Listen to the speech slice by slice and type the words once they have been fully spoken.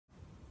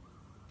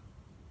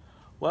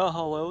Well,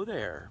 hello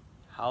there.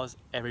 How's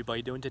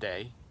everybody doing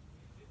today?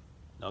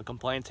 No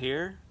complaints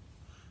here?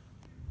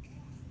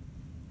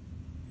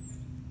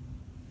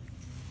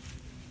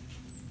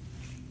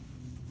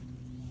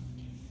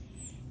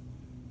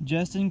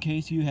 Just in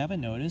case you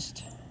haven't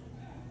noticed,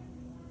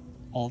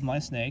 all of my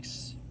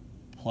snakes,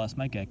 plus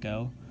my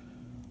gecko,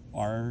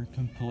 are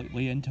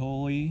completely and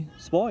totally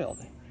spoiled.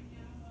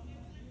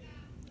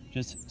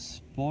 Just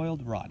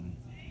spoiled rotten.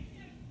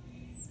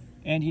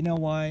 And you know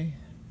why?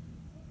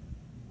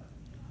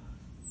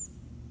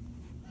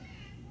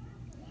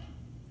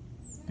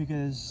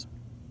 Because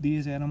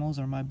these animals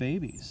are my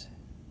babies.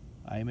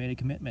 I made a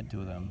commitment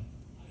to them.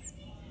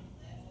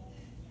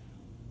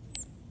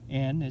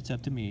 And it's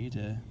up to me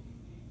to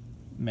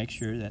make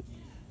sure that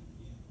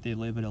they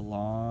live a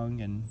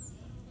long and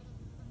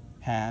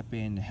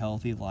happy and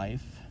healthy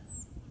life.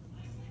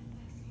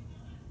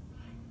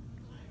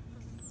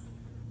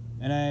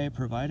 And I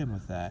provide them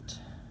with that.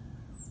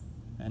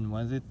 And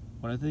one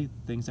of the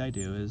things I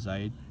do is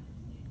I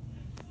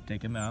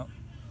take them out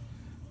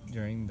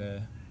during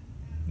the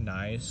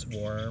nice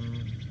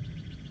warm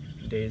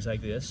days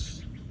like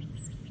this.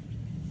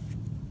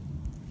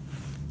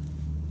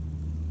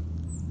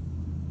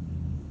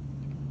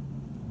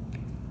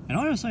 And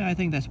honestly, I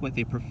think that's what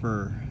they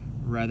prefer,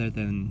 rather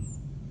than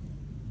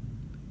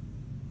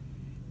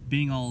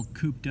being all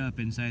cooped up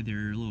inside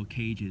their little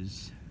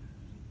cages,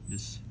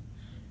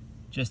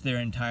 just their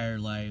entire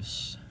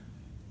lives.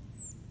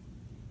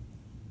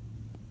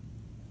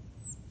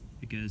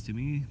 Because to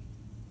me,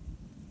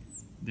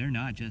 they're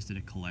not just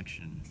a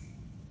collection.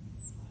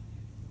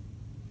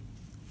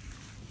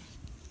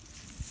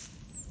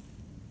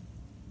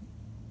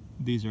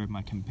 These are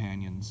my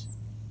companions.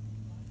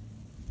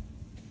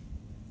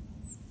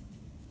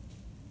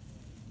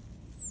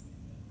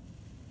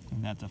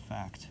 And that's a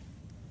fact.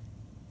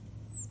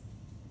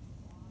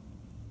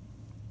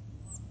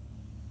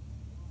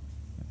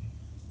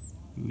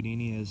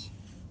 Houdini is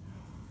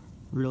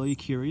really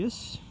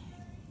curious.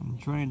 I'm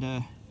trying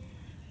to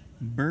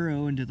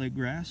burrow into the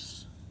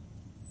grass.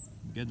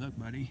 Good luck,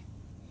 buddy.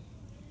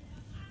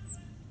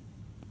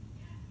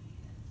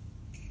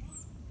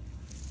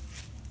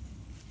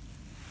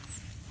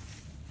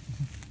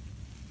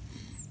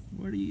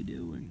 What are you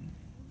doing?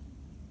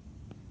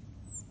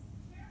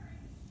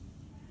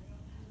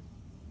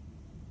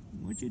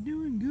 What you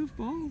doing,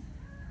 goofball?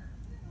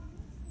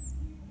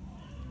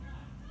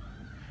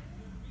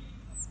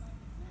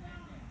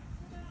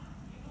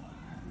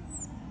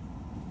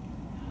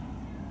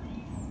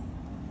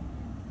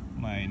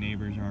 My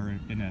neighbors are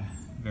in a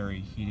very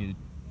heated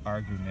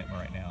argument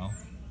right now.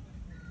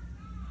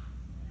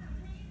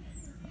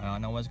 I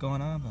don't know what's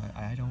going on, but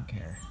I don't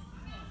care.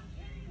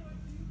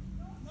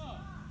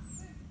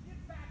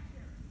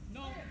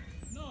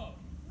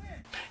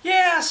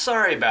 Yeah,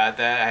 sorry about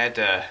that. I had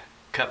to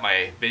cut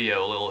my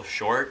video a little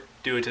short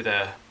due to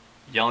the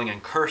yelling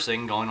and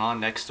cursing going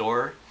on next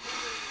door.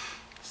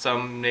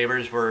 Some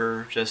neighbors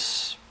were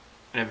just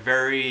in a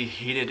very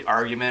heated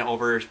argument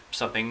over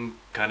something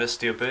kind of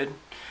stupid.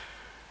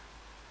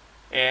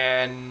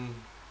 And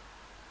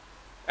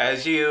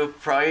as you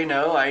probably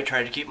know, I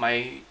try to keep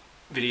my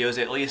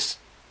videos at least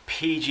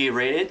PG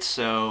rated,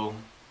 so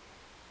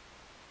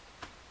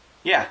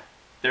yeah,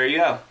 there you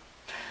go.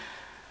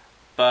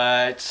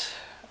 But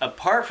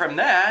apart from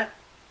that,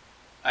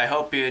 I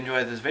hope you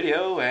enjoyed this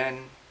video,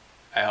 and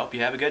I hope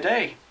you have a good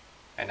day.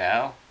 And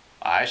now,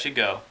 I should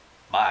go.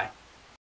 Bye.